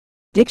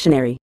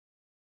Dictionary.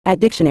 At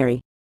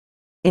dictionary.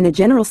 In a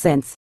general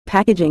sense,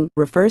 packaging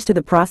refers to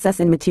the process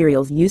and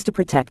materials used to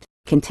protect,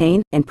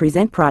 contain, and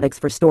present products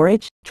for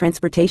storage,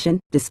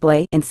 transportation,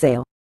 display, and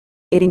sale.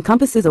 It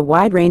encompasses a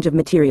wide range of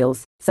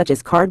materials, such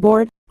as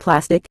cardboard,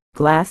 plastic,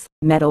 glass,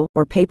 metal,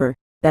 or paper,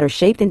 that are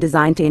shaped and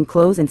designed to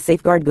enclose and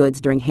safeguard goods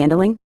during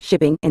handling,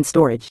 shipping, and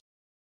storage.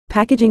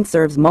 Packaging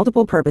serves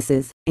multiple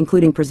purposes,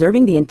 including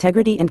preserving the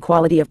integrity and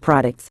quality of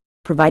products,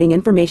 providing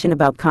information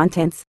about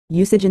contents,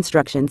 usage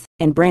instructions,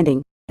 and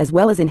branding, as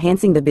well as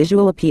enhancing the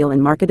visual appeal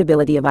and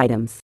marketability of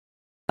items.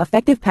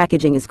 Effective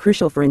packaging is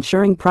crucial for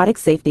ensuring product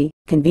safety,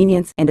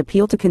 convenience, and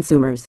appeal to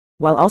consumers,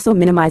 while also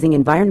minimizing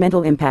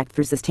environmental impact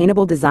through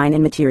sustainable design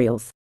and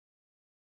materials.